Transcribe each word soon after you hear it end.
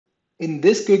In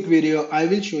this quick video, I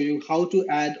will show you how to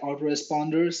add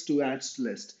autoresponders to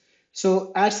Ads2List.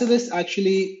 So Ads2List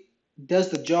actually does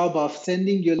the job of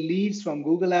sending your leads from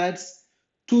Google Ads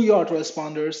to your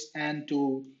autoresponders, and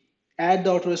to add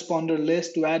the autoresponder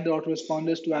list, to add the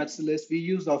autoresponders to Ads2List, we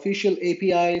use the official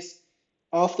APIs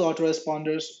of the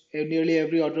autoresponders. Nearly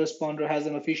every autoresponder has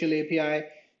an official API,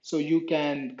 so you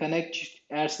can connect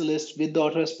Ads2List with the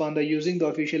autoresponder using the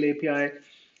official API.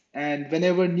 And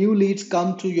whenever new leads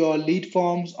come to your lead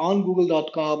forms on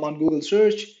google.com, on Google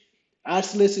search,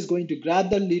 AdsList is going to grab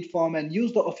the lead form and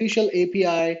use the official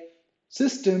API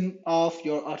system of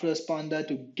your autoresponder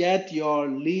to get your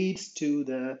leads to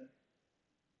the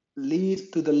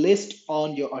list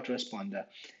on your autoresponder.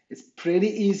 It's pretty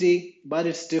easy, but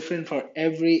it's different for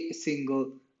every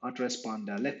single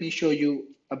autoresponder. Let me show you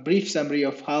a brief summary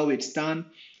of how it's done.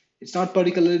 It's not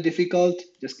particularly difficult.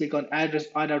 Just click on add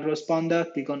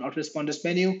autoresponder, click on autoresponders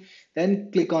menu,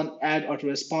 then click on add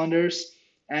autoresponders,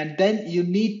 and then you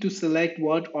need to select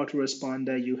what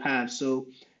autoresponder you have. So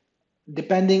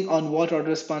depending on what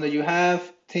autoresponder you have,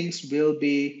 things will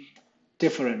be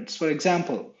different. For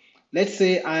example, let's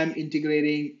say I'm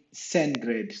integrating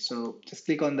SendGrid. So just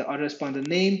click on the autoresponder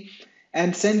name,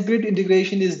 and SendGrid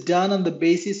integration is done on the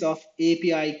basis of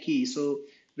API key. So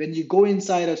when you go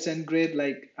inside of SendGrid,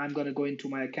 like I'm going to go into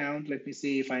my account, let me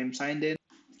see if I'm signed in.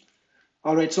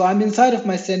 All right, so I'm inside of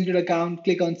my SendGrid account.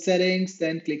 Click on settings,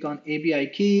 then click on API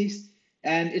keys,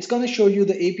 and it's going to show you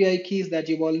the API keys that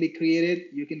you've already created.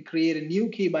 You can create a new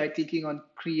key by clicking on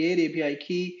create API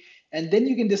key, and then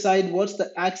you can decide what's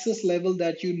the access level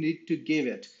that you need to give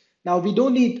it. Now, we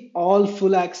don't need all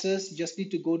full access, just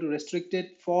need to go to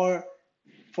restricted. For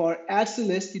ads to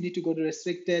list, you need to go to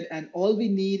restricted, and all we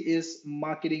need is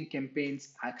marketing campaigns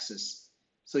access.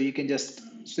 So you can just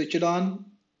switch it on.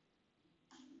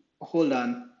 Hold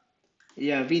on.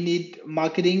 Yeah, we need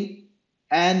marketing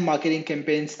and marketing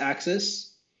campaigns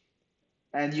access,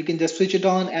 and you can just switch it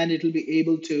on and it will be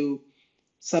able to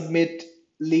submit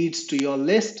leads to your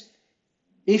list.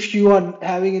 If you are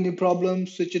having any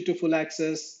problems, switch it to full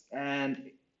access and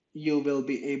you will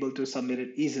be able to submit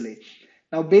it easily.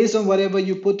 Now, based on whatever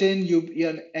you put in,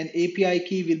 an API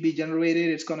key will be generated.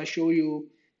 It's going to show you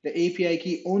the API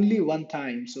key only one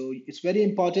time. So it's very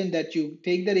important that you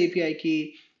take that API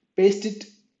key, paste it,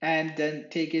 and then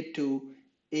take it to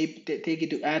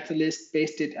Ads2List,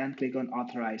 paste it, and click on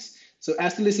authorize. So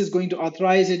Ads2List is going to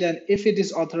authorize it, and if it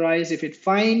is authorized, if it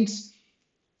finds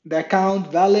the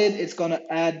account valid, it's going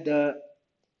to add the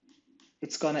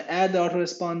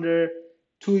autoresponder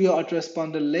to your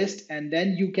autoresponder list, and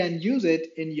then you can use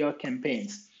it in your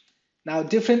campaigns. Now,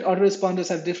 different autoresponders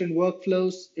have different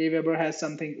workflows. Aweber has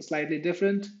something slightly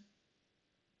different.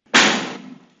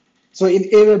 So in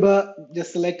Aweber,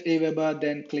 just select Aweber,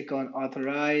 then click on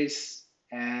authorize,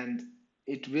 and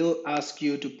it will ask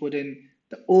you to put in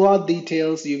the OAuth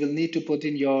details. You will need to put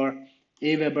in your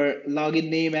Aweber login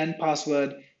name and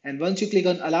password. And once you click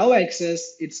on allow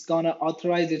access, it's gonna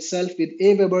authorize itself with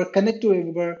Aweber, connect to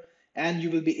Aweber, and you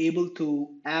will be able to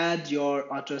add your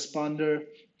autoresponder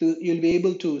you'll be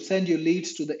able to send your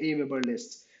leads to the Aweber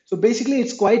list. So basically,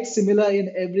 it's quite similar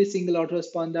in every single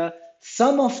autoresponder.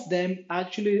 Some of them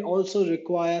actually also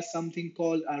require something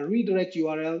called a redirect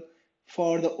URL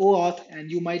for the OAuth,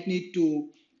 and you might need to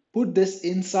put this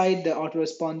inside the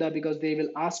autoresponder because they will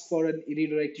ask for a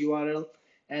redirect URL,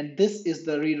 and this is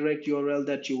the redirect URL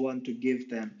that you want to give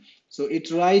them. So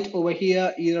it's right over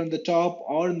here, either on the top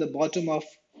or in the bottom of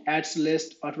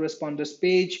Ads2List autoresponders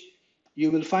page.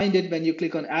 You will find it when you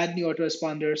click on add new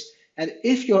autoresponders. And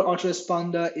if your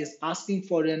autoresponder is asking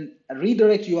for a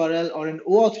redirect URL or an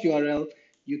OAuth URL,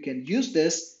 you can use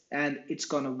this and it's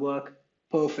going to work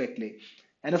perfectly.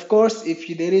 And of course, if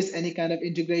there is any kind of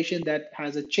integration that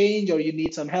has a change or you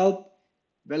need some help,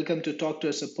 welcome to talk to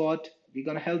a support. We're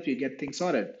going to help you get things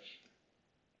sorted.